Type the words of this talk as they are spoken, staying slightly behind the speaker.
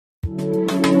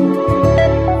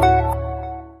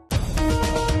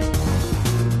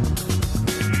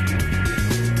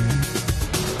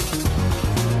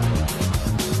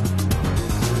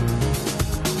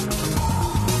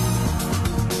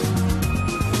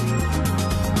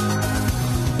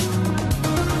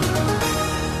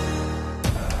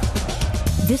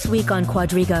This week on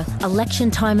Quadriga, election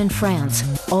time in France.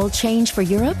 All change for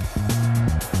Europe?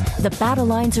 The battle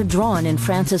lines are drawn in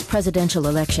France's presidential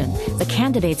election. The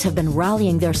candidates have been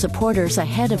rallying their supporters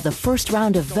ahead of the first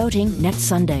round of voting next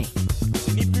Sunday.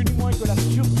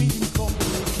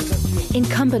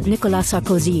 Incumbent Nicolas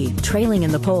Sarkozy, trailing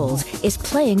in the polls, is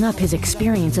playing up his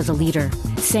experience as a leader,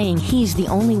 saying he's the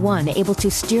only one able to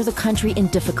steer the country in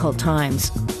difficult times.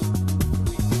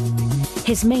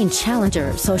 His main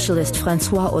challenger, socialist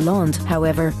François Hollande,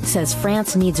 however, says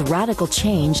France needs radical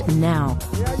change now.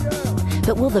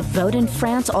 But will the vote in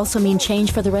France also mean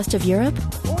change for the rest of Europe?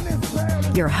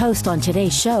 Your host on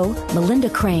today's show,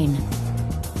 Melinda Crane.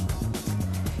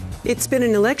 It's been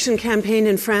an election campaign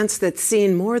in France that's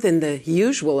seen more than the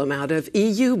usual amount of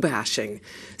EU bashing.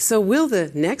 So will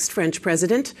the next French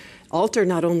president alter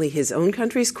not only his own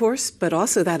country's course, but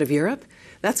also that of Europe?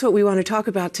 That's what we want to talk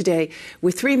about today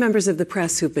with three members of the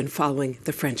press who've been following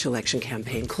the French election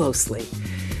campaign closely.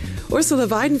 Ursula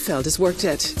Weidenfeld has worked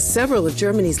at several of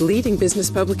Germany's leading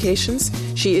business publications.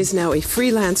 She is now a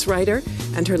freelance writer,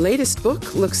 and her latest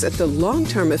book looks at the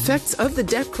long-term effects of the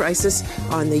debt crisis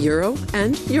on the euro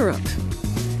and Europe.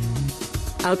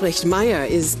 Albrecht Meyer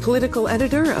is political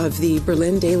editor of the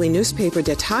Berlin daily newspaper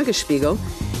Der Tagesspiegel.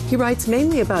 He writes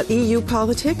mainly about EU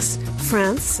politics,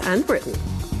 France, and Britain.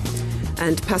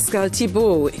 And Pascal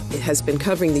Thibaut has been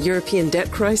covering the European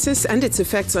debt crisis and its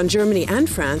effects on Germany and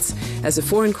France as a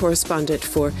foreign correspondent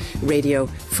for Radio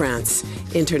France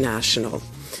International.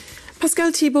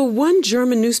 Pascal Thibaut, one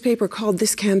German newspaper called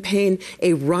this campaign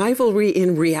a rivalry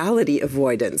in reality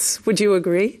avoidance. Would you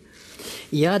agree?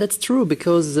 Yeah, that's true,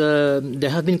 because there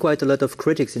have been quite a lot of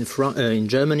critics in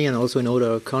Germany and also in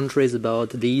other countries about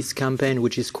this campaign,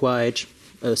 which is quite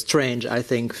strange, I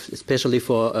think, especially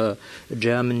for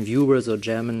German viewers or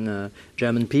German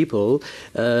people,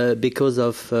 because a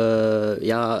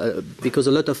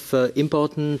lot of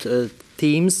important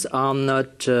themes are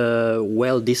not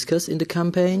well discussed in the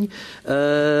campaign.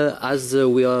 As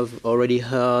we have already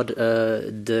heard,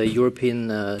 the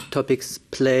European topics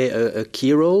play a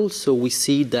key role. So we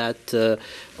see that,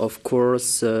 of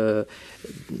course,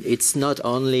 it's not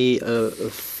only a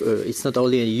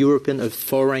European, a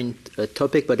foreign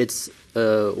topic, but it's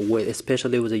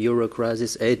especially with the euro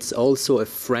crisis, it's also a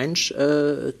French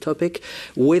topic,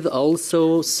 with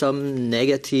also some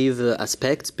negative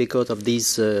aspects because of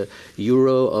this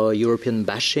euro or European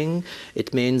bashing.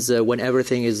 It means when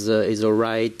everything is all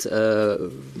right,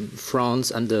 France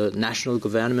and the national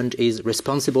government is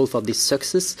responsible for this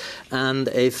success, and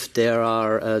if there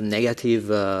are negative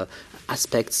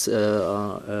aspects,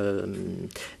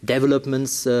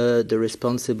 developments, the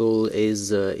responsible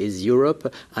is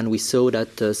Europe, and we saw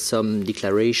that some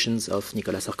declarations of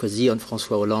Nicolas Sarkozy and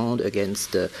François Hollande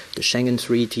against the Schengen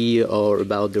Treaty or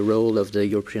about the role of the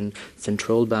European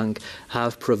Central Bank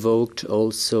have provoked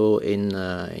also in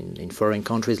foreign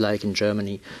countries like in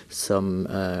Germany some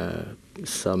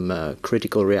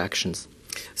critical reactions.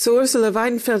 So, Ursula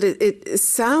Weidenfeld, it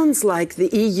sounds like the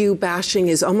EU bashing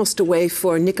is almost a way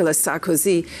for Nicolas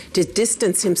Sarkozy to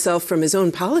distance himself from his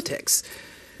own politics.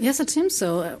 Yes, it seems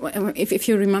so. If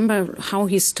you remember how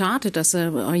he started as a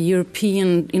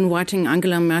European, inviting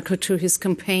Angela Merkel to his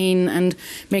campaign and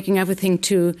making everything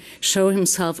to show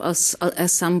himself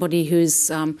as somebody who's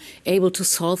able to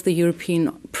solve the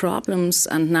European problems,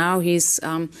 and now he's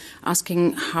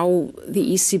asking how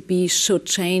the ECB should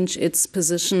change its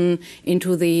position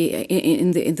into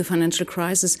in the financial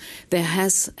crisis. There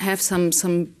have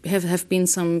been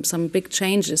some big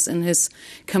changes in his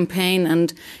campaign,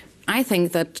 and I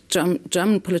think that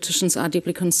German politicians are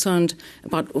deeply concerned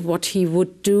about what he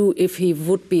would do if he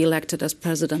would be elected as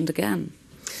president again.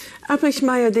 Albrecht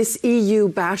Meyer, this EU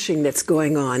bashing that's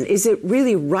going on, is it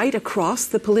really right across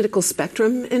the political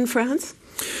spectrum in France?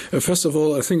 First of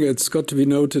all, I think it's got to be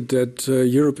noted that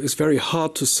Europe is very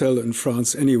hard to sell in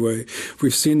France anyway.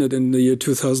 We've seen it in the year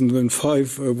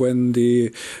 2005 when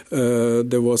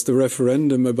there was the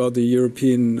referendum about the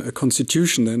European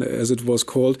Constitution, as it was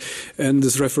called, and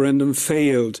this referendum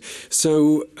failed.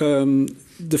 So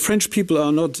the French people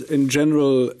are not in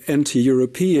general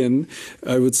anti-European,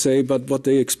 I would say, but what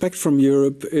they expect from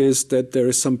Europe is that there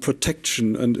is some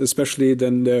protection, and especially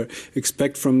then they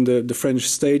expect from the French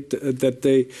state that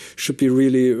they should be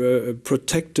really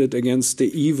protected against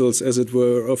the evils, as it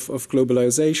were, of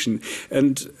globalization.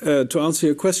 And to answer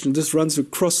your question, this runs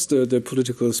across the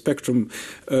political spectrum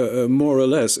more or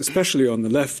less, especially on the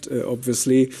left,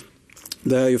 obviously.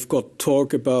 There you've got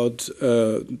talk about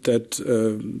that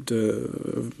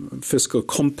the fiscal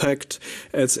compact,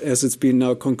 as it's been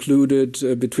now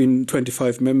concluded between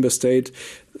 25 member states,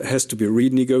 has to be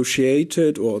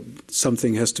renegotiated, or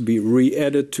something has to be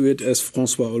re-added to it, as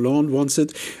François Hollande wants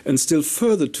it. And still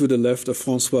further to the left of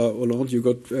François Hollande, you've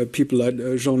got people like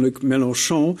Jean-Luc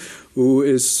Mélenchon, who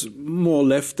is more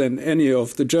left than any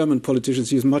of the German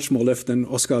politicians. He's much more left than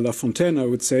Oscar Lafontaine, I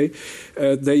would say.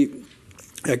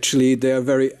 Actually, they are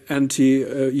very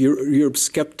anti-Europe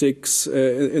skeptics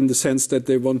in the sense that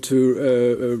they want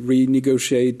to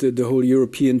renegotiate the whole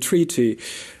European treaty.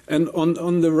 And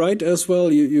on the right as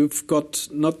well, you've got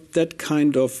not that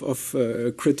kind of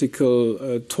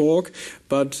critical talk,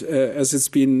 but as it's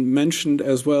been mentioned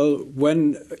as well,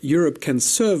 when Europe can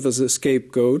serve as a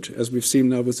scapegoat, as we've seen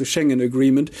now with the Schengen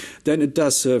Agreement, then it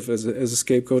does serve as a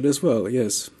scapegoat as well,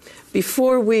 yes.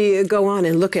 Before we go on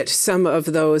and look at some of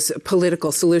those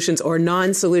political solutions or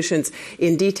non-solutions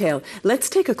in detail, let's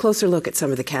take a closer look at some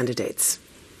of the candidates.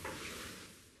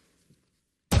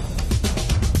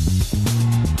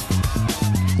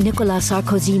 Nicolas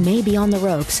Sarkozy may be on the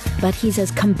ropes, but he's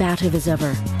as combative as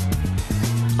ever.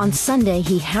 On Sunday,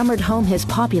 he hammered home his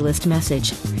populist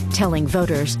message, telling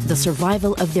voters the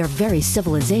survival of their very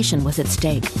civilization was at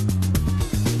stake.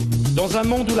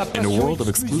 In a world of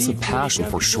exclusive passion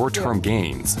for short-term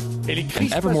gains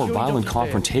and ever more violent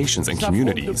confrontations in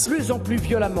communities,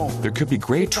 there could be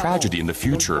great tragedy in the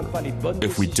future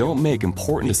if we don't make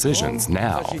important decisions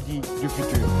now.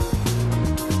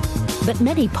 But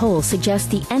many polls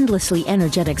suggest the endlessly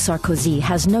energetic Sarkozy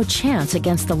has no chance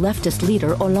against the leftist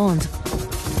leader Hollande,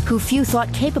 who few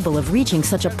thought capable of reaching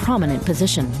such a prominent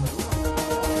position.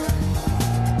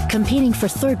 Competing for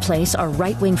third place are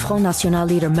right-wing Front National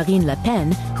leader Marine Le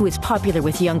Pen, who is popular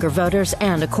with younger voters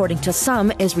and, according to some,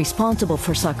 is responsible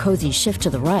for Sarkozy's shift to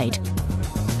the right.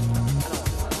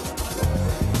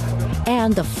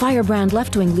 And the firebrand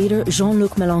left-wing leader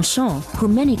Jean-Luc Mélenchon, who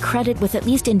many credit with at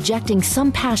least injecting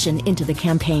some passion into the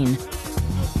campaign.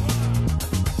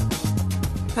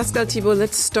 Pascal Thibaut,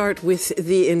 let's start with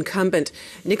the incumbent.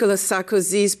 Nicolas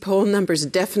Sarkozy's poll numbers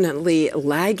definitely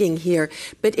lagging here.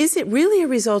 But is it really a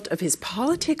result of his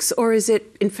politics, or is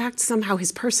it, in fact, somehow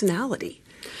his personality?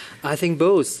 I think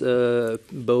both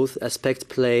aspects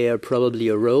play probably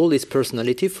a role. His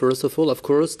personality, first of all, of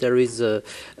course, there is a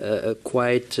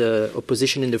quite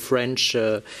opposition in the French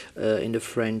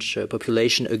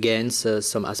population against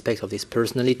some aspects of his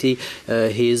personality.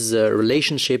 His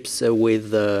relationships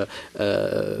with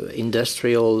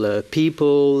industrial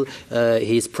people,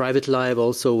 his private life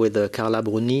also with Carla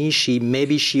Bruni.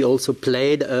 She also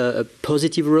played a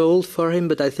positive role for him,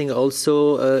 but I think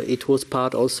also it was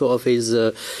part also of his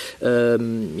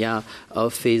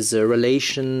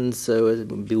relations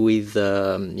with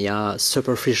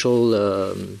superficial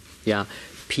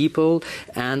people,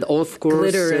 and of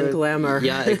course glitter and glamour.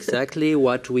 Yeah, exactly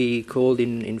what we call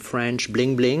in French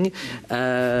bling bling.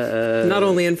 Not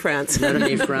only in France. Not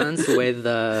only in France, with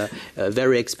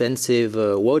very expensive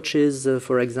watches,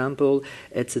 for example,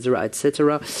 etc.,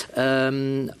 etc.,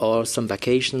 or some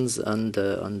vacations on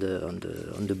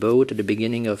the boat at the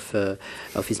beginning of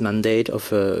his mandate, of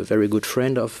a very good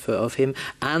friend of him,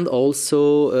 and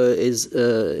also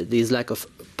his lack of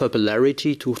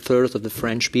popularity. 2/3 of the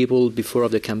French people before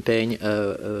of the campaign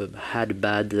had a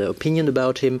bad opinion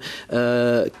about him.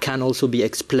 Can also be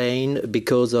explained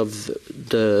because of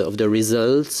the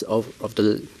results of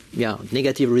the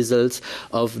negative results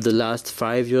of the last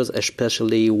 5 years,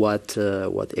 especially what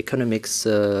economics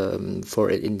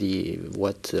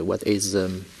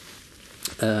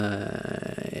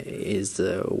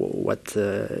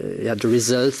the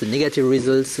results, the negative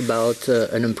results about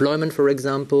unemployment, for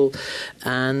example,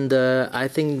 and I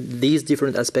think these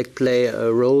different aspects play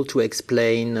a role to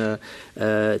explain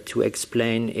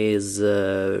his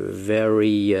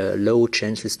very low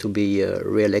chances to be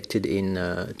re-elected in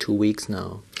 2 weeks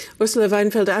now. Ursula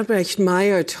Weidenfeld, Albrecht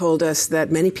Meyer told us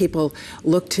that many people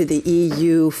look to the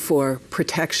EU for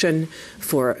protection,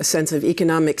 for a sense of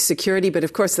economic security, but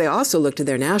of course they also look to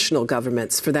their national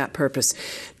governments for that purpose.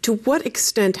 To what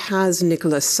extent has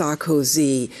Nicolas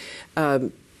Sarkozy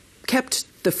kept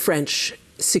the French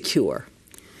secure?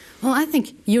 Well, I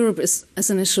think Europe is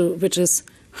an issue which is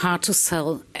hard to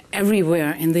sell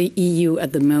everywhere in the EU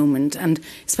at the moment, and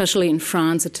especially in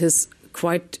France it is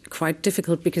quite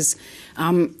difficult because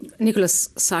Nicolas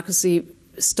Sarkozy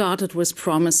started with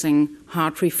promising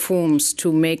hard reforms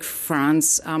to make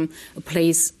France a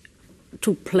place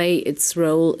to play its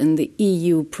role in the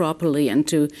EU properly and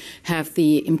to have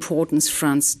the importance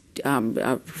France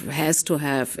has to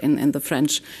have in the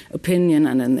French opinion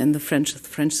and in the French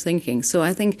thinking. So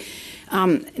I think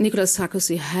Nicolas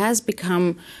Sarkozy has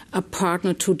become a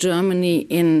partner to Germany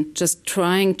in just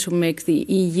trying to make the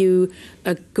EU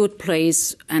a good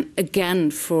place, and again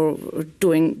for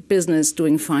doing business,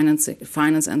 doing finance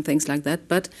and things like that.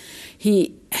 But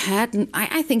he hadn't.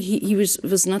 I think he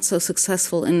was not so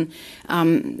successful in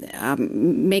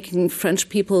making French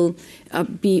people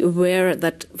be aware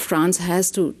that France has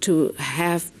to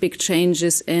have big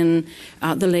changes in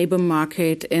the labor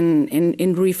market,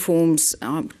 in reforms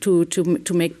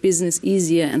to make business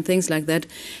easier and things like that,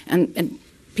 and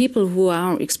people who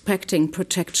are expecting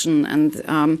protection and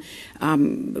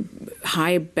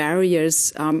high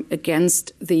barriers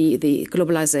against the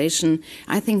globalization,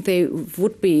 I think they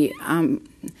would be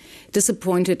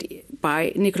disappointed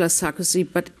by Nicolas Sarkozy,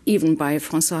 but even by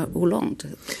François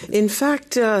Hollande. In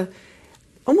fact,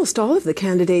 almost all of the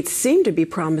candidates seem to be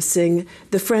promising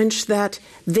the French that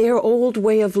their old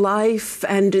way of life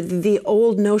and the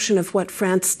old notion of what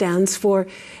France stands for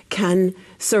can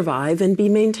survive and be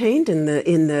maintained in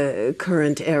the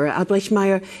current era.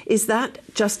 Albrecht-Meyer, is that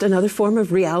just another form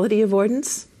of reality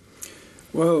avoidance?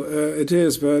 Well, it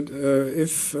is, but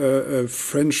if a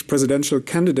French presidential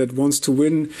candidate wants to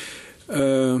win,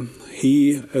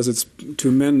 he, as it's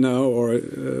two men now, or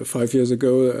 5 years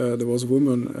ago, there was a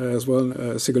woman as well,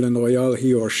 Ségolène Royal,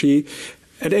 he or she,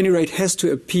 at any rate has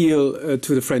to appeal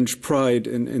to the French pride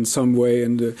in some way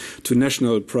and to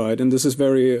national pride, and this is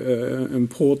very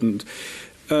important.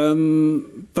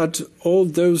 But all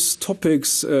those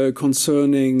topics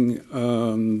concerning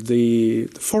the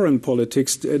foreign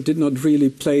politics did not really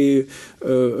play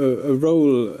a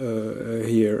role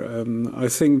here. I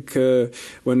think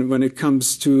when it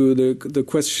comes to the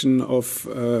question of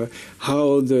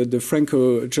how the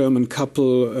Franco-German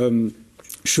couple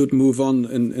should move on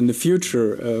in the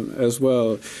future as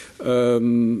well,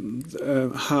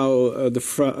 how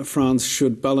France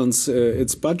should balance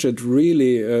its budget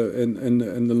really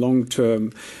in the long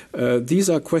term. These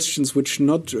are questions which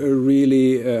not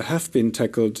really have been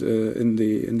tackled in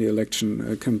the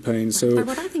election campaign. So,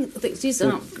 but I think these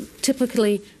are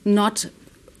typically not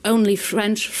only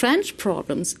French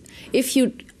problems. If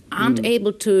you aren't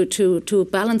able to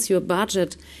balance your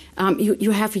budget,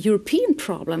 you have a European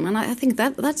problem, and I think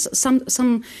that's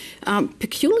some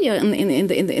peculiar in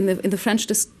the French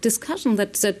discussion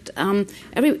that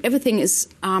everything is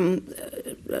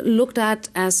looked at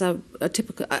as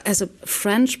a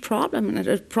French problem and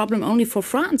a problem only for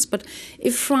France. But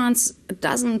if France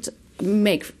doesn't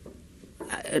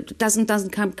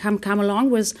come along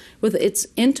with its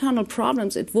internal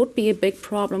problems, it would be a big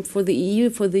problem for the EU,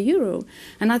 for the euro.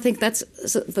 And I think that's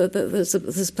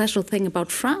the special thing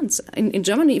about France. In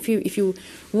Germany, if you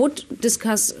would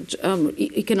discuss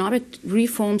economic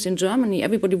reforms in Germany,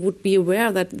 everybody would be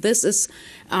aware that this is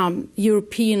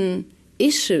European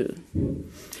issue.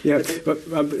 Yeah, but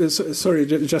sorry,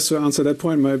 just to answer that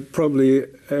point, probably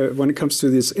when it comes to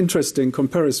this interesting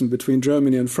comparison between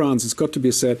Germany and France, it's got to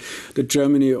be said that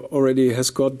Germany already has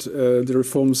got the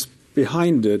reforms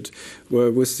behind it,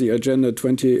 with the Agenda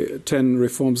 2010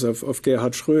 reforms of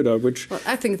Gerhard Schröder, which... Well,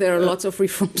 I think there are lots of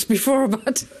reforms before,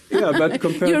 but... Yeah, but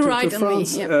compared to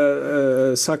France,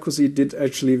 Sarkozy did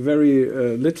actually very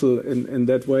little in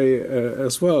that way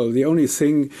as well. The only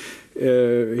thing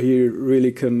he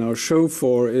really can now show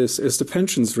for is the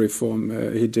pensions reform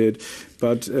he did.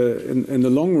 But in the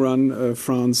long run,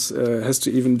 France has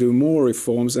to even do more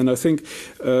reforms. And I think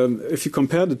if you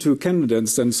compare the two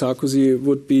candidates, then Sarkozy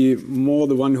would be more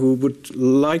the one who would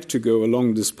like to go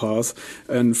along this path.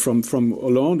 And from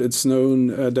Hollande, it's known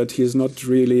that he is not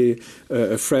really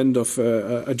a friend of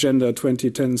Agenda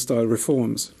 2010 style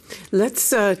reforms.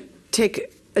 Let's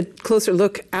take a closer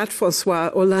look at François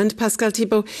Hollande. Pascal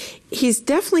Thibaut, he's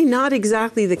definitely not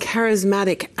exactly the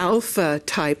charismatic alpha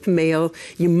type male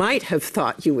you might have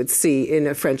thought you would see in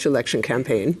a French election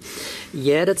campaign.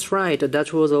 Yeah, that's right.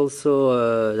 That was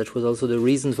also the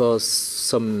reason for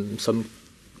some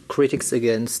critics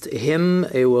against him.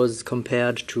 It was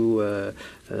compared to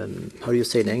how do you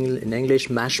say in English?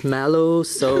 Marshmallow.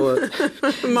 So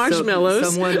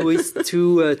marshmallows. Someone who is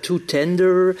too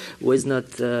tender, who is not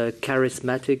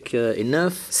charismatic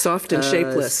enough. Soft and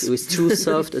shapeless. Who is too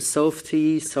soft, a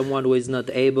softie. Someone who is not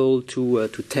able to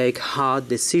take hard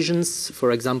decisions.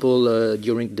 For example,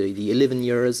 during the 11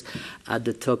 years at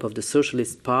the top of the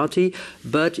Socialist Party,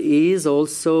 but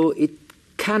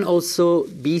can also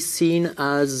be seen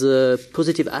as a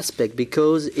positive aspect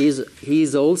because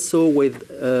he's also with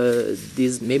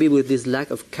this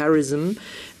lack of charisma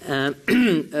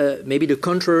maybe the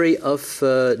contrary of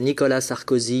Nicolas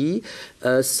Sarkozy,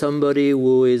 somebody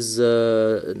who is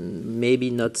maybe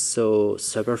not so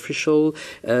superficial,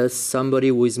 somebody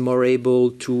who is more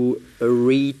able to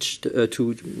reach,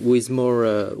 who is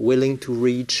more willing to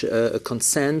reach a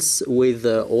consensus with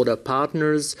other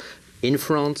partners in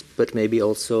France, but maybe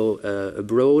also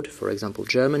abroad, for example,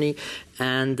 Germany.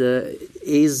 And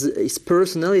his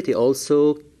personality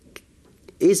also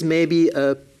is maybe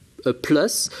a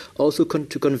plus, also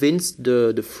to convince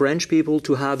the French people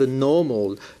to have a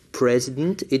normal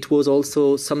president. It was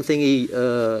also something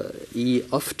he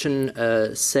often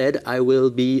said, I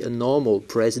will be a normal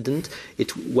president.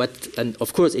 And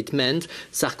of course it meant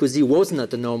Sarkozy was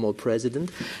not a normal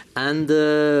president. And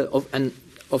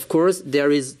of course,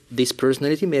 there is this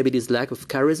personality, maybe this lack of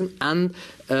charisma, and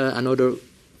another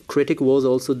critic was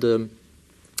also the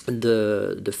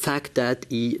fact that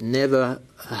he never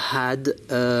had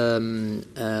a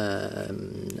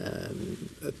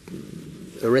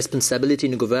responsibility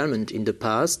in the government in the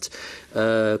past,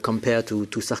 compared to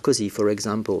Sarkozy, for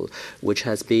example, which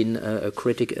has been a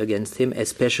critic against him,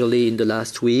 especially in the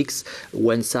last weeks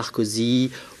when Sarkozy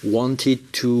wanted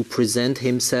to present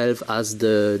himself as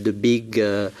the big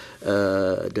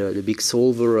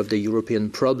solver of the European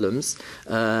problems,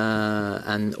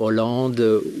 and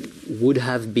Hollande would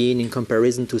have been, in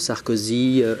comparison to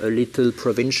Sarkozy, a little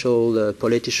provincial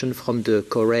politician from the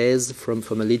Corrèze,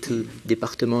 from a little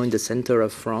département in the center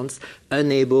of France,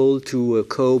 unable to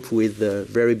cope with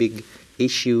very big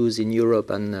issues in Europe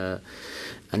and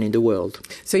in the world.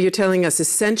 So you're telling us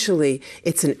essentially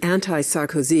it's an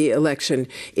anti-Sarkozy election.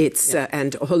 It's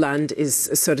and Hollande is,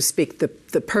 so to speak,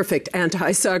 the perfect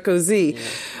anti-Sarkozy. Yeah.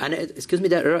 And excuse me,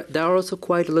 there are also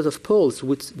quite a lot of polls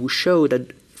who show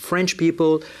that French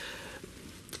people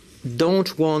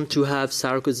don't want to have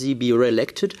Sarkozy be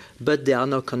re-elected, but they are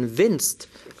not convinced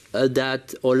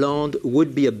that Hollande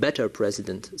would be a better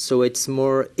president. So it's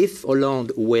more, if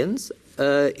Hollande wins,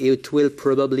 it will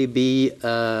probably be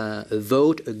a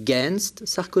vote against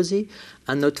Sarkozy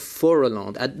and not for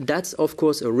Hollande. And that's, of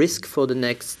course, a risk for the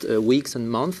next weeks and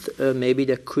months. Maybe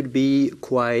there could be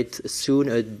quite soon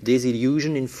a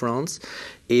disillusion in France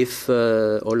if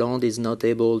Hollande is not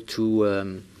able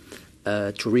to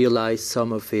realize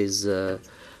some of his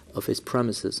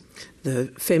promises.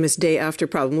 The famous day after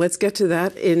problem. Let's get to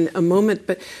that in a moment.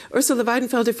 But Ursula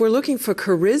Weidenfeld, if we're looking for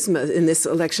charisma in this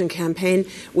election campaign,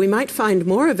 we might find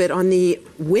more of it on the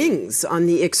wings, on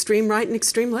the extreme right and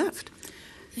extreme left.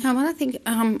 Yeah, well, I think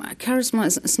charisma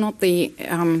is not the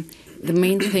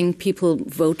main thing people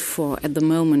vote for at the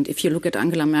moment. If you look at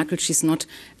Angela Merkel, she's not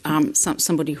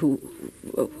somebody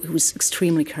who's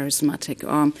extremely charismatic.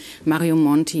 Mario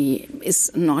Monti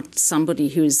is not somebody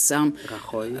who's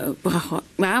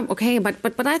well, okay,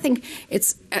 but I think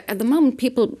it's at the moment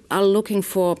people are looking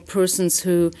for persons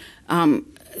who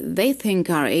they think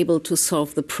are able to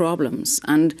solve the problems,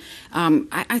 and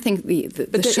I think the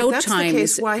showtime. But if that's the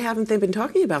case, why haven't they been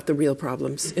talking about the real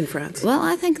problems in France? Well,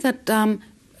 I think that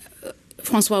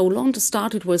François Hollande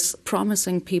started with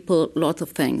promising people lots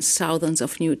of things. Thousands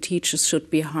of new teachers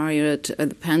should be hired.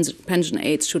 The pension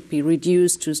age should be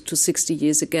reduced to 60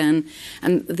 years again.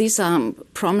 And these are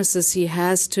promises he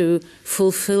has to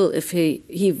fulfill if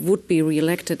he would be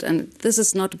re-elected. And this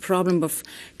is not a problem of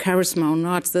charisma or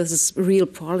not. This is real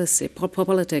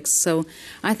politics. So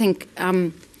I think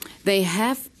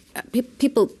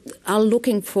people are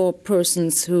looking for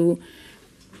persons who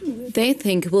they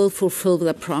think will fulfill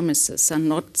their promises and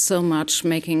not so much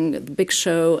making a big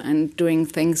show and doing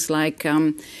things like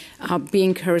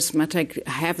being charismatic,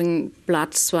 having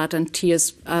blood, sweat and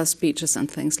tears speeches and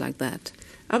things like that.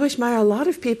 Abish-Meyer, a lot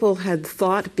of people had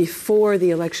thought before the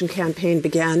election campaign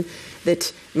began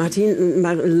that Marine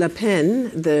Le Pen,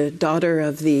 the daughter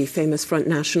of the famous Front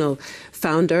National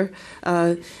founder,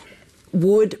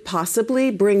 would possibly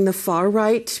bring the far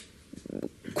right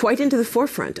quite into the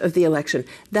forefront of the election.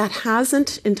 That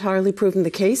hasn't entirely proven the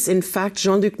case. In fact,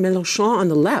 Jean-Luc Mélenchon on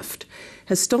the left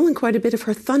has stolen quite a bit of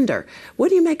her thunder. What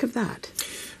do you make of that?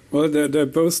 Well, they're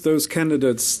both those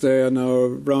candidates. They are now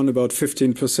around about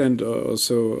 15% or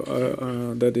so.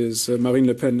 That is Marine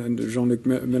Le Pen and Jean-Luc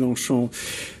Mélenchon.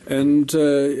 And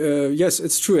yes,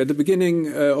 it's true. At the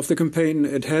beginning of the campaign,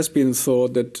 it has been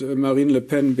thought that Marine Le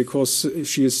Pen, because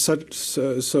she is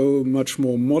so much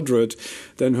more moderate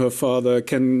than her father,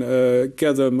 can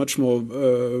gather much more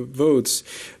votes.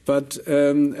 But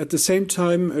at the same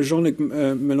time, Jean-Luc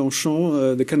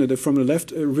Mélenchon, the candidate from the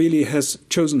left, really has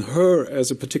chosen her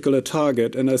as a particular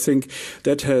target. And I think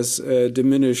that has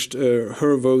diminished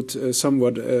her vote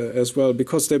somewhat as well,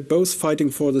 because they're both fighting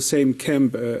for the same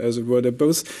camp, as it were. They're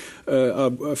both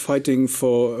are fighting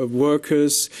for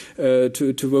workers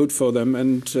to vote for them.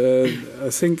 And I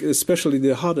think especially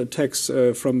the hard attacks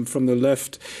from the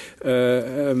left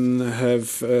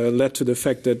have led to the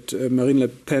fact that Marine Le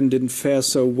Pen didn't fare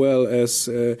so well as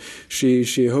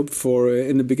she hoped for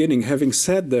in the beginning. Having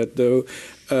said that, though,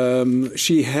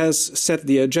 she has set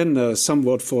the agenda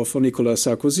somewhat for Nicolas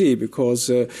Sarkozy,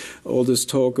 because all this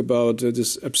talk about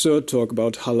this absurd talk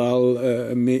about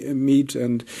halal meat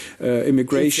and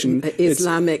immigration,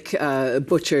 Islamic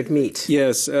butchered meat.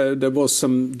 Yes, there was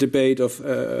some debate of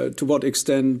to what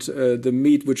extent the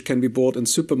meat which can be bought in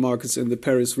supermarkets in the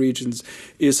Paris regions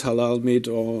is halal meat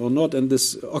or not, and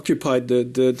this occupied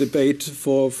the debate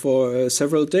for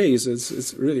several days.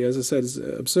 It's really, as I said, it's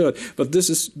absurd. But this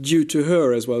is due to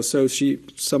her as well. So she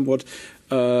somewhat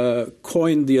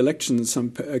coined the election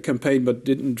campaign, but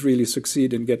didn't really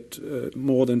succeed and get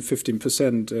more than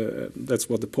 15%. That's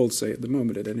what the polls say at the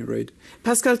moment, at any rate.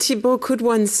 Pascal Thibaut, could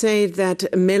one say that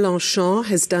Mélenchon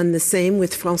has done the same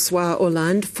with François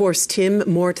Hollande, forced him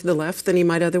more to the left than he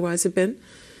might otherwise have been?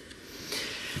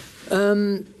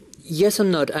 Yes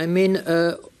and not. I mean,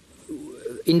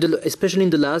 especially in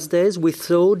the last days, we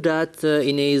saw that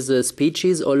in his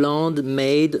speeches, Hollande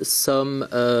made some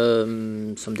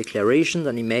declarations,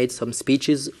 and he made some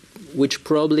speeches which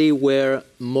probably were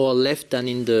more left than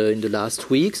in the last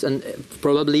weeks, and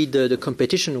probably the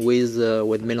competition with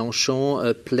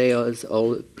Mélenchon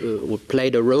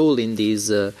played a role in this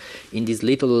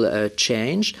little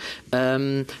change,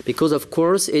 because of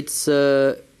course it's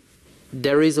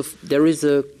there is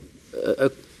a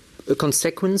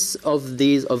consequence of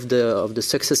the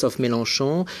success of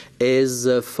Mélenchon is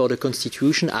for the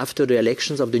constitution after the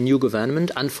elections of the new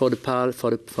government and for the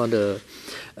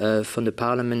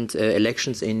parliament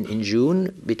elections in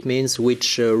June. It means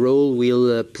which role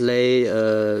will play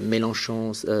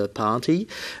Mélenchon's party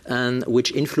and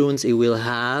which influence it will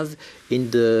have on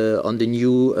the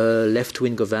new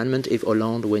left-wing government if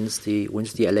Hollande wins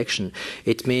the election.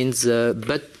 It means,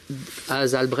 but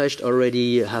as Albrecht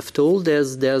already have told,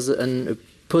 there's a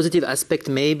positive aspect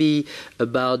maybe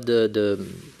about the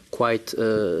quite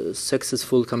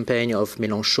successful campaign of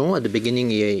Mélenchon. At the beginning,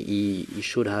 he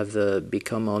should have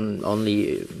become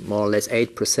only more or less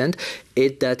 8%.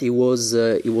 That he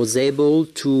was able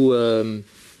to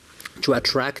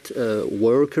attract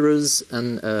workers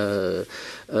and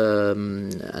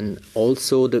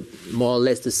also the more or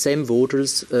less the same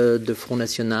voters the Front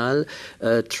National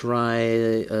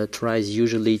tries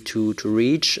usually to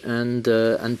reach and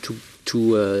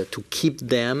to keep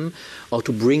them or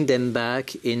to bring them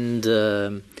back in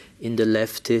the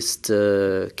leftist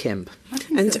camp.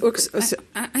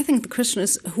 I think the question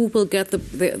is who will get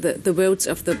the votes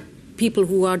of the people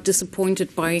who are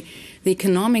disappointed by the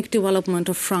economic development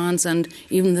of France and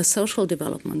even the social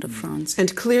development of France.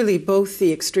 And clearly both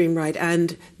the extreme right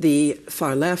and the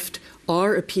far left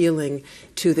are appealing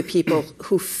to the people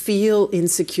who feel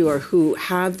insecure, who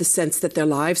have the sense that their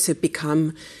lives have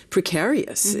become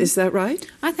precarious. Mm-hmm. Is that right?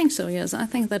 I think so, yes. I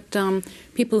think that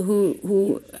people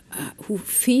who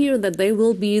fear that they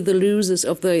will be the losers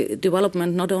of the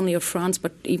development not only of France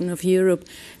but even of Europe,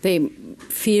 they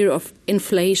fear of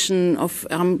inflation, of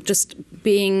just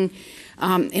being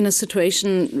in a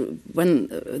situation when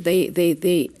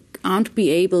they aren't be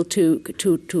able to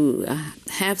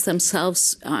have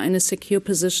themselves in a secure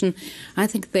position. I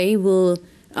think they will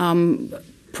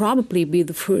probably be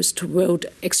the first to vote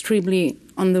extremely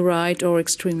on the right or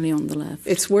extremely on the left.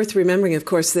 It's worth remembering, of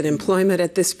course, that employment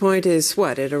at this point is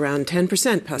at around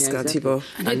 10%, Pascal Thibaut.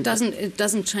 And it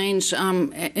doesn't change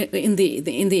in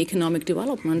the economic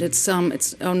development. It's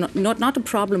not a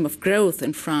problem of growth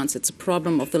in France. It's a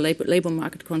problem of the labor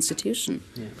market constitution.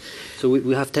 Yeah. So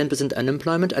we have 10%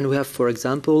 unemployment, and we have, for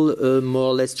example,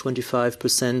 more or less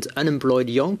 25% unemployed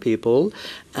young people.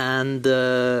 And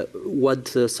what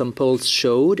some polls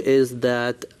showed is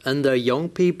that under young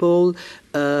people,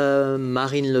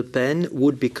 Marine Le Pen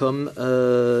would become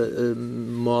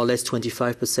more or less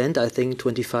 25%, I think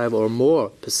 25 or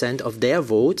more % of their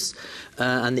votes.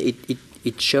 And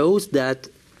it shows that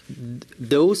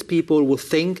those people who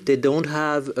think they don't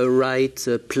have a right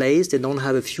place, they don't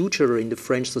have a future in the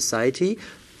French society,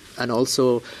 and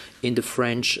also in the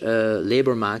French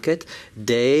labor market,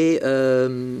 they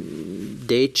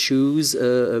choose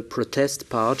a protest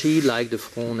party like the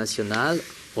Front National,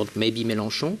 or maybe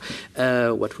Mélenchon,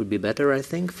 what would be better, I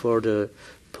think, for the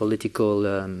political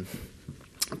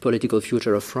political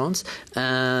future of France,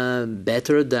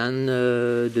 better than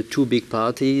the two big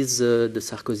parties, the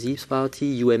Sarkozy's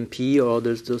party, UMP, or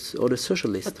the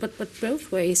Socialists. But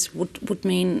both ways would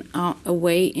mean a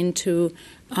way into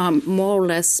more or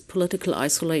less political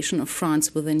isolation of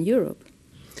France within Europe.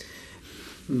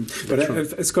 But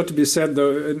it's got to be said,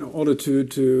 though, in order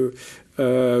to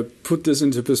put this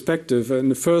into perspective, in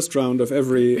the first round of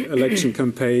every election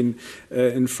campaign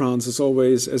in France is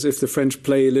always as if the French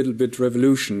play a little bit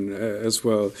revolution as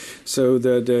well. So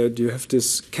that you have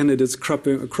these candidates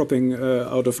cropping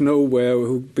out of nowhere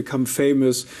who become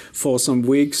famous for some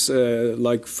weeks.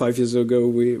 Like 5 years ago,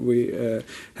 we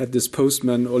had this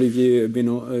postman, Olivier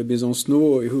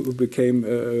Besancenot, who became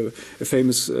a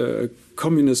famous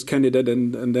communist candidate,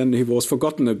 and then he was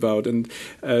forgotten about. And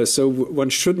so one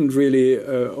shouldn't really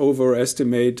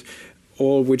overestimate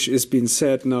all which is being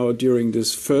said now during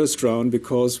this first round,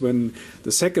 because when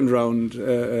the second round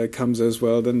comes as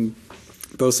well, then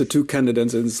both the two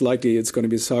candidates, and it's likely it's going to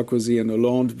be Sarkozy and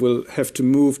Hollande, will have to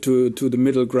move to the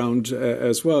middle ground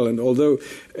as well. And although,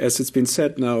 as it's been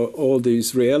said now, all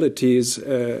these realities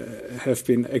have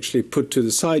been actually put to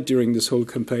the side during this whole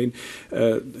campaign,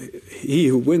 he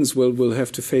who wins will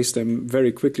have to face them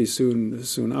very quickly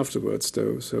soon afterwards,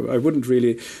 though. So I wouldn't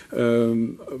really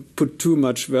put too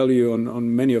much value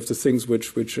on many of the things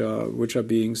which are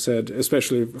being said,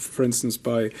 especially, for instance,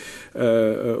 by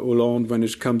Hollande when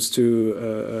it comes to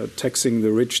taxing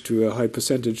the rich to a high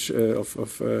percentage of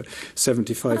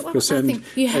 75%. I think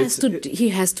he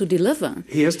has to deliver.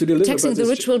 He has to deliver. Taxing the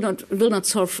rich will not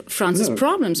solve France's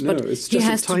problems, but it's he just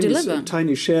has to deliver. A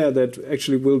tiny share that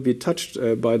actually will be touched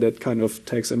by that kind of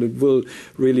tax, and it will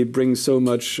really bring so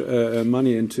much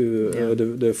money into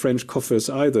the French coffers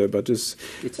either. But it's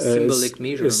a symbolic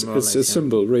measure. It's a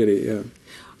symbol, really. Yeah.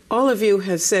 All of you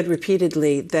have said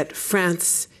repeatedly that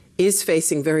France is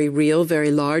facing very real,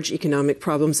 very large economic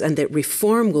problems, and that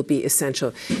reform will be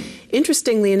essential.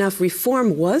 Interestingly enough,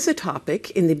 reform was a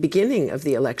topic in the beginning of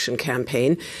the election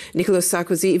campaign. Nicolas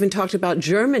Sarkozy even talked about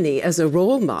Germany as a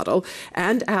role model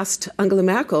and asked Angela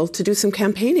Merkel to do some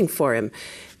campaigning for him.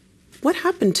 What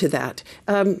happened to that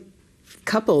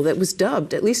couple that was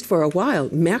dubbed, at least for a while,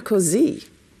 Merkozy?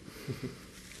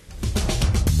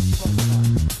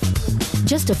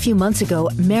 Just a few months ago,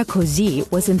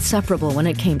 Merkozy was inseparable when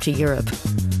it came to Europe.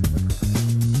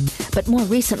 But more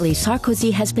recently,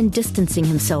 Sarkozy has been distancing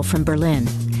himself from Berlin.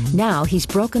 Now he's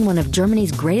broken one of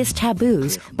Germany's greatest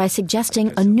taboos by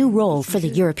suggesting a new role for the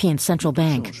European Central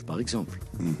Bank.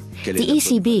 The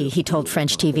ECB, he told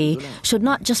French TV, should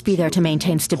not just be there to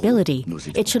maintain stability,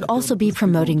 it should also be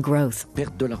promoting growth.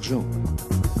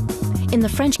 In the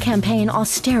French campaign,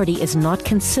 austerity is not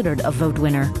considered a vote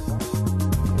winner.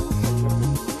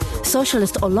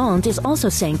 Socialist Hollande is also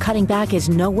saying cutting back is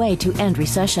no way to end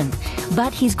recession.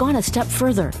 But he's gone a step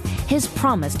further. His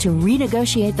promise to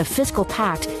renegotiate the fiscal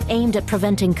pact aimed at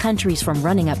preventing countries from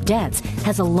running up debts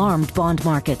has alarmed bond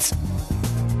markets.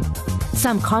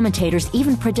 Some commentators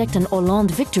even predict an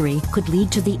Hollande victory could lead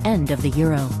to the end of the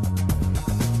euro.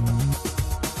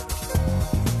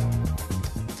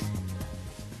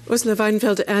 Ursula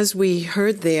Weidenfeld, as we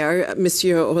heard there,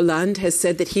 Monsieur Hollande has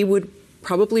said that he would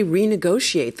probably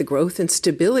renegotiate the Growth and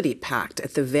Stability Pact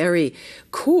at the very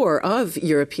core of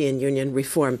European Union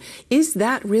reform. Is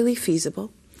that really feasible?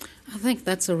 I think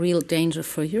that's a real danger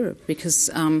for Europe,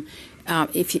 because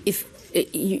if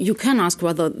you can ask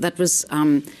whether that was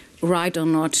right or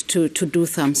not to do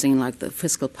something like the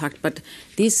fiscal pact, but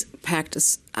this pact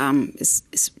is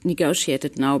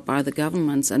negotiated now by the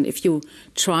governments, and if you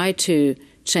try to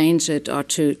change it or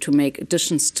to make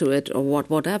additions to it or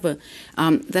whatever,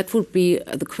 that would be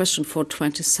the question for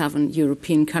 27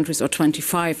 European countries, or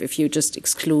 25 if you just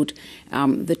exclude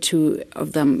the two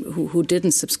of them who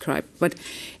didn't subscribe. But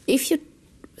if you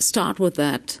start with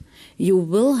that, you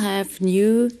will have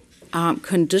new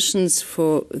conditions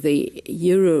for the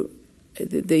euro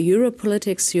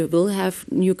politics. You will have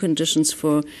new conditions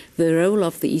for the role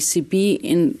of the ECB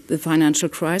in the financial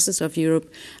crisis of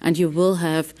Europe, and you will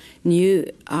have a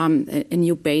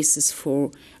new basis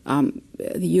for the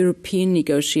European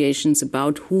negotiations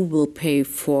about who will pay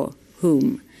for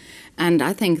whom. And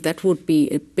I think that would be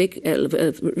a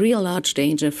real large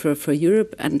danger for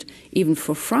Europe and even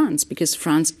for France, because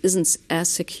France isn't as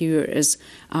secure as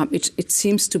it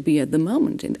seems to be at the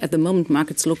moment. At the moment,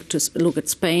 markets look at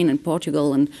Spain and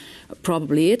Portugal and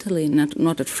probably Italy,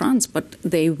 not at France, but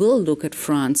they will look at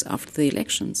France after the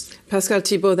elections. Pascal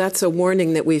Thibaut, that's a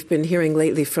warning that we've been hearing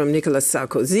lately from Nicolas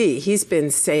Sarkozy. He's been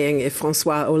saying if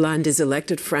François Hollande is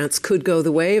elected, France could go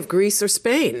the way of Greece or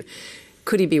Spain.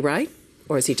 Could he be right?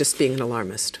 Or is he just being an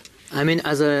alarmist? I mean,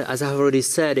 as I've already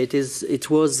said, it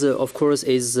was of course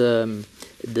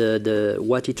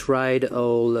what he tried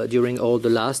during all the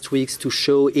last weeks to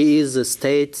show he is a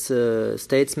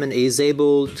statesman. He is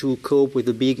able to cope with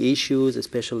the big issues,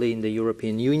 especially in the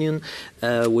European Union,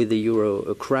 with the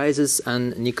euro crisis,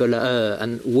 and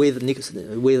with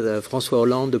François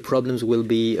Hollande, the problems will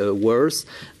be worse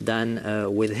than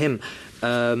with him.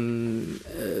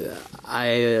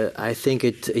 I think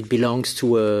it belongs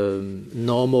to a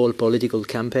normal political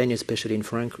campaign, especially in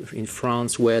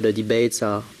France, where the debates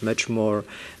are much more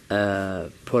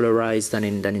polarized than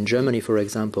in Germany, for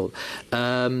example.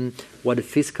 What the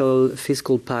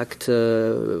fiscal pact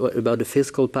about the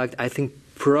fiscal pact, I think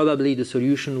probably the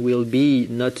solution will be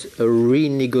not a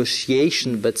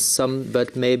renegotiation,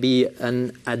 but maybe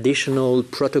an additional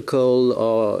protocol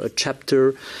or a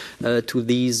chapter to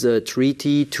this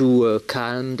treaty to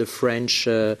calm the French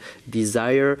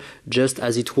desire, just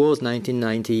as it was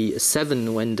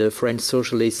 1997 when the French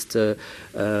socialists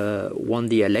won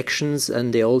the elections,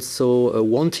 and they also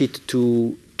wanted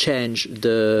to change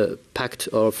the Pact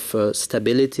of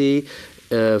Stability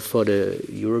for the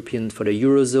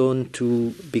Eurozone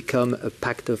to become a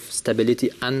pact of stability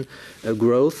and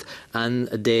growth, and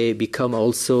they become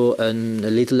also a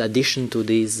little addition to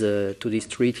this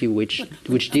treaty, which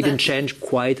didn't change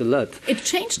quite a lot. It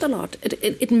changed a lot.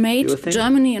 It made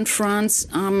Germany and France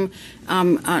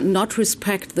not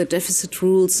respect the deficit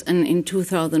rules in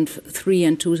 2003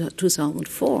 and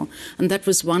 2004, and that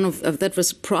was that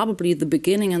was probably the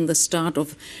beginning and the start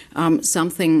of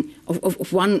something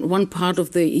of one part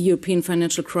of the European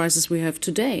financial crisis we have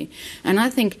today. And I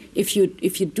think if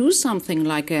you do something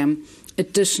like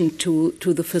addition to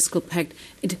the fiscal pact,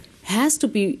 it has to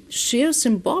be sheer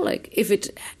symbolic. If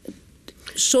it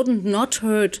shouldn't not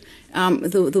hurt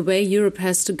the way Europe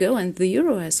has to go and the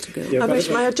euro has to go.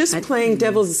 Yeah, just playing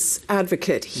devil's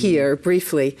advocate here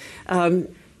briefly.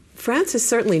 France is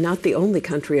certainly not the only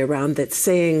country around that's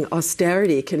saying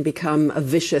austerity can become a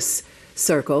vicious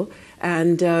circle,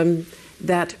 and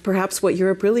that perhaps what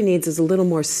Europe really needs is a little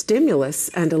more stimulus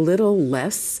and a little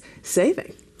less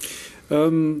saving.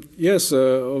 Yes,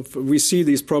 we see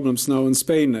these problems now in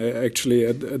Spain, actually,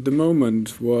 at the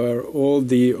moment, where all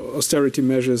the austerity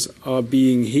measures are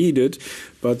being heeded,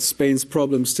 but Spain's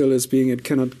problem still is being it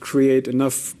cannot create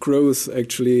enough growth,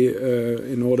 actually,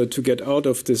 in order to get out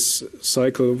of this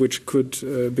cycle, which could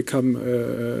become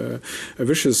a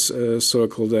vicious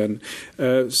circle then.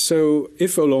 So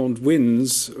if Hollande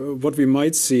wins, what we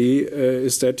might see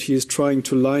is that he is trying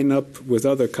to line up with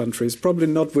other countries, probably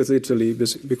not with Italy,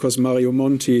 because Mario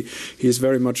Monti, he is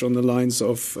very much on the lines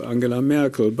of Angela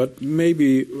Merkel, but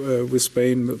maybe with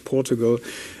Spain, Portugal,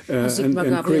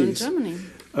 and Greece. Germany.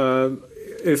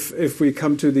 If we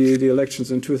come to the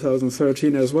elections in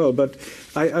 2013 as well. But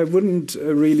I wouldn't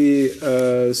really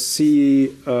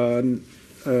see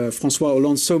François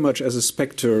Hollande so much as a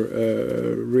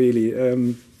spectre, really.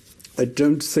 I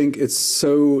don't think it's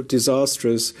so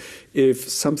disastrous if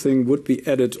something would be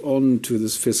added on to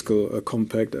this fiscal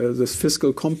compact. This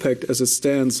fiscal compact as it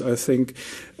stands, I think,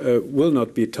 will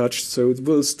not be touched. So it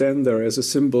will stand there as a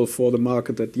symbol for the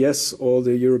market that, yes, all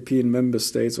the European member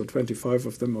states, or 25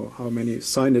 of them, or how many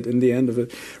signed it in the end of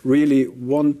it, really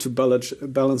want to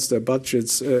balance their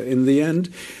budgets in the end.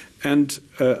 And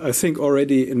I think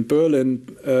already in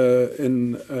Berlin,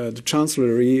 in the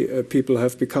Chancellery, people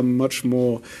have become much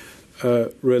more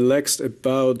relaxed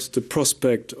about the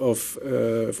prospect of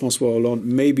François Hollande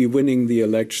maybe winning the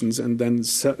elections and then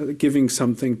giving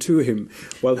something to him.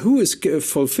 Well, who is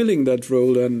fulfilling that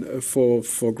role then for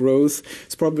growth?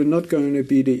 It's probably not going to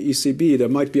be the ECB. There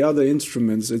might be other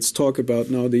instruments. It's talk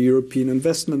about now the European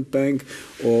Investment Bank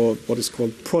or what is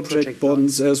called project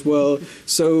bonds as well.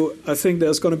 So I think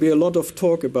there's going to be a lot of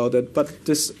talk about it. But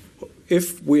this,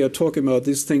 if we are talking about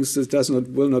these things, this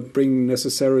will not bring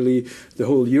necessarily the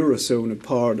whole Eurozone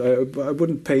apart. I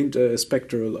wouldn't paint a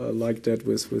spectre like that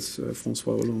with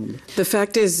François Hollande. The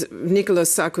fact is,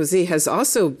 Nicolas Sarkozy has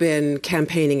also been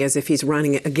campaigning as if he's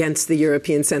running against the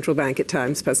European Central Bank at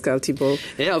times, Pascal Thibaut.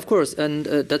 Yeah, of course. And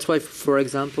that's why, for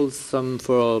example,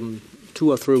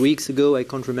 2 or 3 weeks ago, I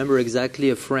can't remember exactly,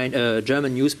 a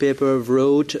German newspaper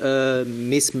wrote,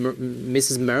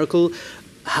 Mrs. Merkel,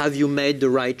 have you made the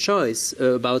right choice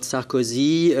about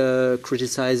Sarkozy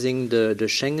criticizing the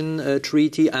Schengen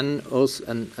Treaty and also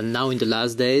and now in the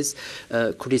last days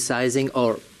criticizing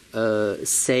or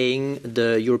saying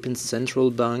the European Central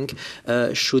Bank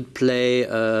should play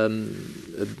a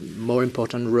more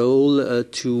important role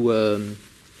to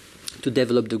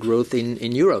develop the growth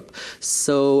in Europe.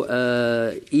 So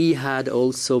he had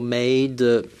also made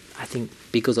I think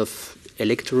because of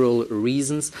electoral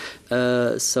reasons,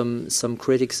 some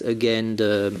critics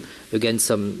against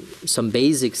some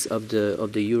basics of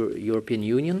the European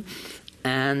Union,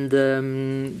 and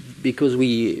because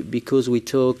we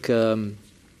talk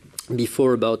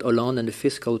before about Hollande and the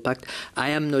fiscal pact, I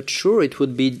am not sure it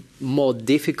would be more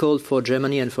difficult for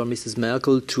Germany and for Mrs.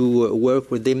 Merkel to work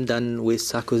with him than with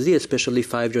Sarkozy, especially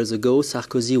 5 years ago.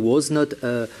 Sarkozy was not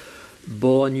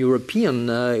born European.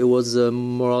 It was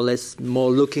more or less more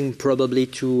looking probably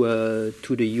to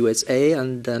the USA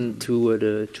and then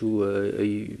to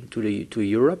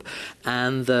Europe.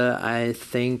 And I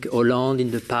think Hollande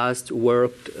in the past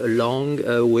worked along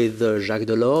with Jacques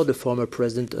Delors, the former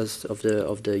president of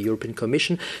the European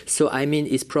Commission. So I mean,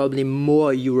 it's probably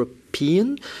more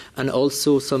European, and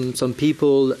also some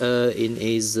people in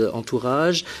his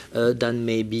entourage than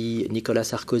maybe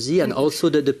Nicolas Sarkozy, and also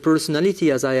the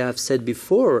personality, as I have said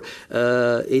before,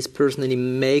 his personality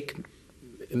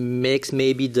makes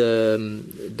maybe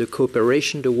the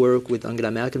cooperation, the work with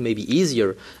Angela Merkel maybe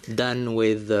easier than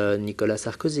with Nicolas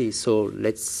Sarkozy. So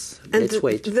let's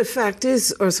wait. The fact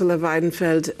is, Ursula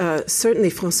Weidenfeld, certainly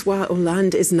François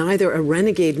Hollande is neither a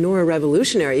renegade nor a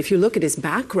revolutionary. If you look at his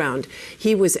background,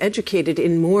 he was educated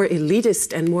in more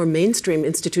elitist and more mainstream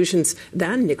institutions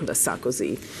than Nicolas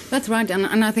Sarkozy. That's right,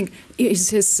 and I think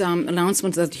his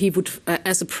announcement that he would,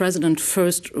 as a president,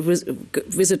 first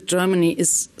visit Germany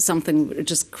is something which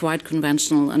is quite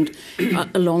conventional and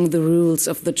along the rules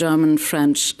of the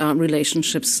German-French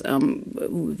relationships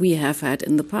we have had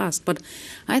in the past. But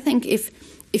I think if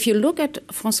you look at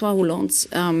François Hollande's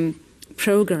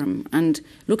program and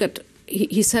look at,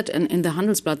 he said in the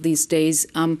Handelsblatt these days,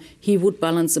 he would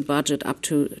balance the budget up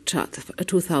to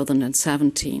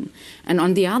 2017. And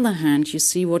on the other hand, you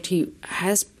see what he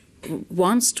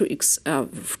wants to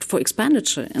for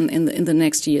expenditure in the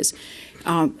next years.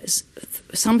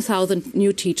 Some thousand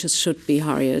new teachers should be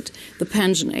hired. The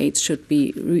pension aids should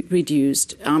be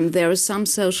reduced. There are some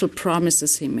social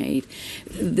promises he made.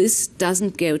 This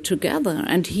doesn't go together,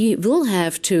 and he will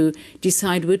have to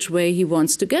decide which way he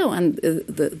wants to go. And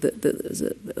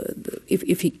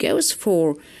if he goes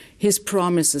for his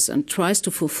promises and tries to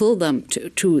fulfill them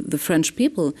to the French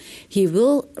people, he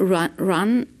will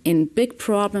run in big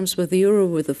problems with the euro,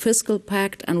 with the fiscal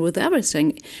pact, and with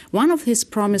everything. One of his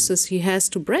promises he has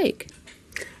to break.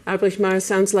 Albrecht-Meyer,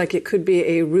 sounds like it could be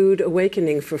a rude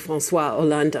awakening for François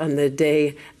Hollande on the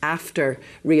day after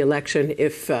re-election,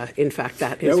 if in fact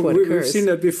that is what occurs. We've seen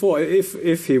that before,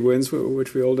 if he wins,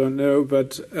 which we all don't know,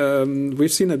 but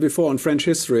we've seen that before in French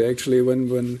history, actually,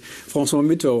 when François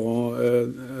Mitterrand,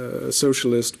 a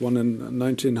socialist, won in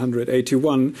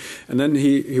 1981, and then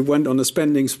he went on a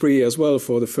spending spree as well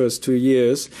for the first 2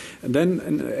 years. And then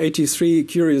in 1983,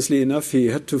 curiously enough, he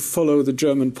had to follow the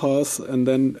German path and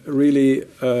then really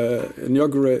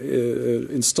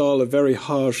install a very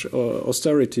harsh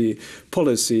austerity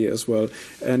policy as well.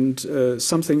 And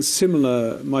something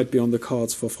similar might be on the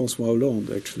cards for François Hollande,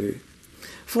 actually.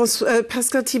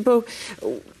 Pascal Thibaut,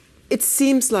 it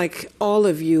seems like all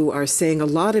of you are saying a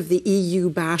lot of the EU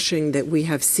bashing that we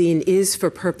have seen is for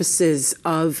purposes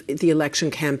of the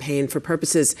election campaign, for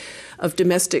purposes of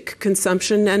domestic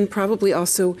consumption and probably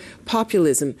also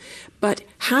populism. But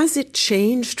has it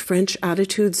changed French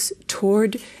attitudes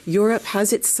toward Europe?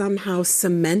 Has it somehow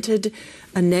cemented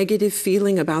a negative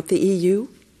feeling about the EU?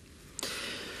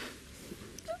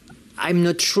 I'm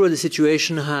not sure the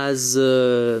situation has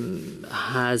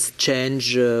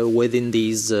changed within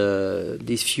these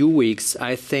few weeks.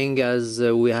 I think, as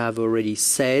we have already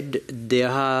said, there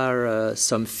are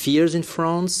some fears in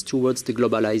France towards the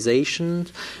globalization.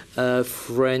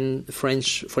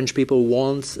 French people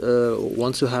want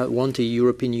a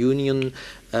European Union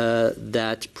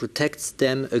that protects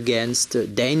them against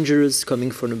dangers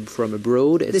coming from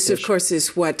abroad. This, of course,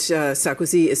 is what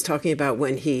Sarkozy is talking about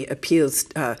when he appeals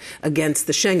against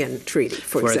the Schengen Treaty,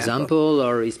 for example,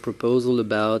 or his proposal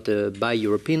about the Buy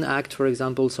European Act, for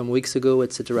example, some weeks ago,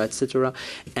 etc., etc.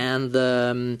 And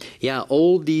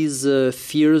all these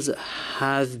fears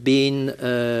have been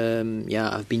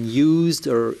used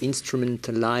or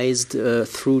instrumentalized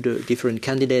through the different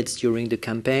candidates during the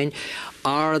campaign.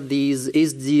 Is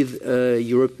the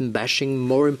European bashing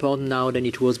more important now than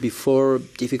it was before?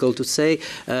 Difficult to say.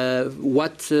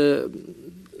 What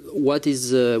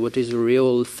is a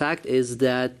real fact is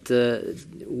that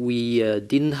we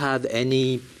didn't have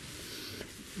any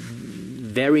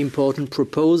very important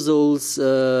proposals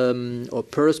or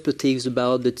perspectives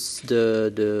about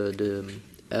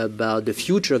about the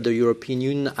future of the European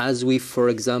Union, as we, for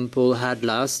example, had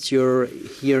last year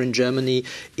here in Germany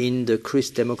in the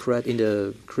Christ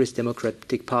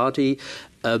Democratic Party.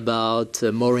 about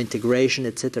more integration,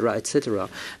 etc., etc.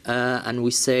 And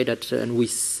we say that, and we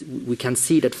can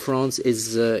see that France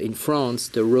is in France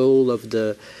the role of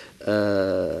the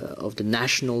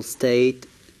national state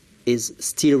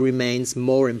still remains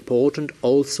more important,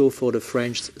 also for the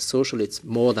French socialists,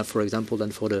 more than, for example,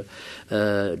 than for the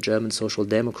German Social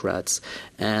Democrats.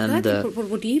 And I think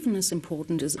what even is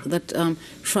important is that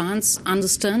France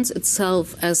understands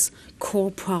itself as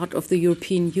core part of the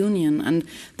European Union, and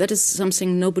that is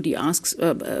something nobody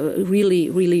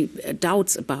really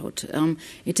doubts about.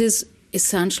 It is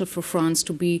essential for France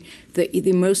to be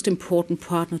the most important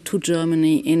partner to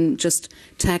Germany in just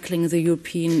tackling the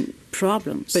European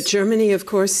problems. But Germany, of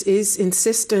course, is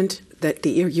insistent that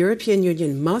the European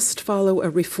Union must follow a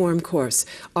reform course.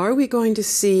 Are we going to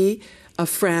see a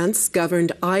France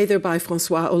governed either by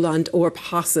François Hollande or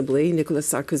possibly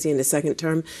Nicolas Sarkozy in the second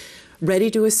term,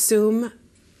 ready to assume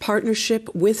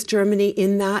partnership with Germany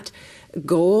in that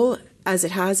goal as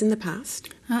it has in the past?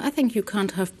 I think you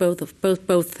can't have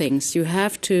both things. You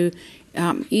have to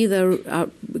either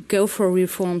go for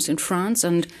reforms in France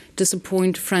and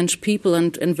disappoint French people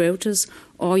and voters,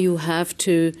 or you have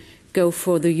to go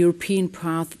for the European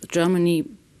path Germany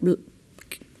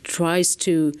tries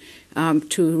to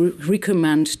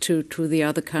recommend to the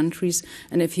other countries.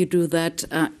 And if you do that,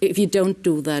 if you don't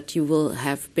do that, you will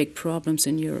have big problems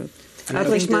in Europe. I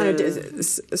think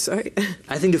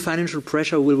the financial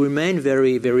pressure will remain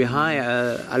very, very high.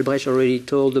 Albrecht already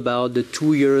told about the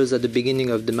 2 years at the beginning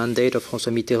of the mandate of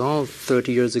François Mitterrand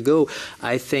 30 years ago.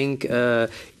 I think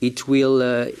it will.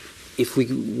 If we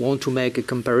want to make a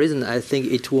comparison, I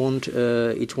think it won't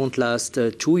last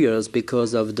 2 years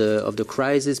because of the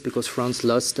crisis. Because France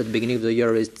lost at the beginning of the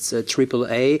year its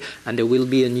AAA, and there will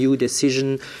be a new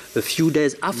decision a few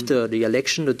days after the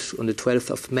election, on the 12th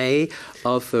of May,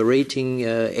 of a rating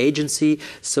agency.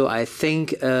 So I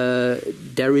think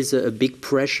there is a big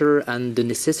pressure, and the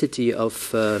necessity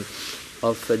of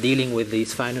dealing with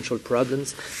these financial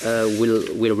problems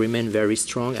will remain very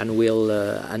strong, and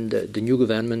the new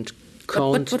government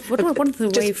can't. But what is the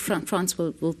way France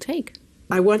will take?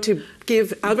 I want to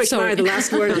give Albrecht Meyer the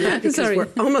last word on that, because we're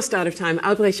almost out of time.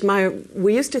 Albrecht Meyer,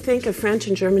 we used to think of France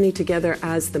and Germany together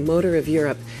as the motor of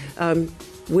Europe.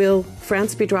 Will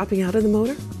France be dropping out of the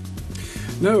motor?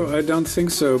 No, I don't think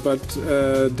so, but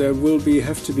there will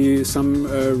have to be some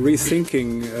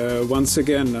rethinking once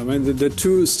again. I mean, the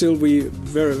two still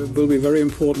will be very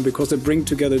important, because they bring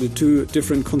together the two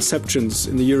different conceptions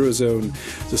in the Eurozone.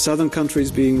 The southern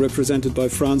countries being represented by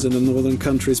France and the northern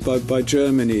countries by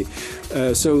Germany.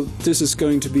 So this is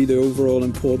going to be the overall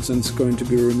importance, and it's going to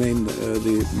remain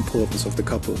the importance of the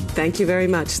couple. Thank you very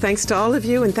much. Thanks to all of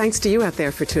you, and thanks to you out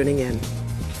there for tuning in.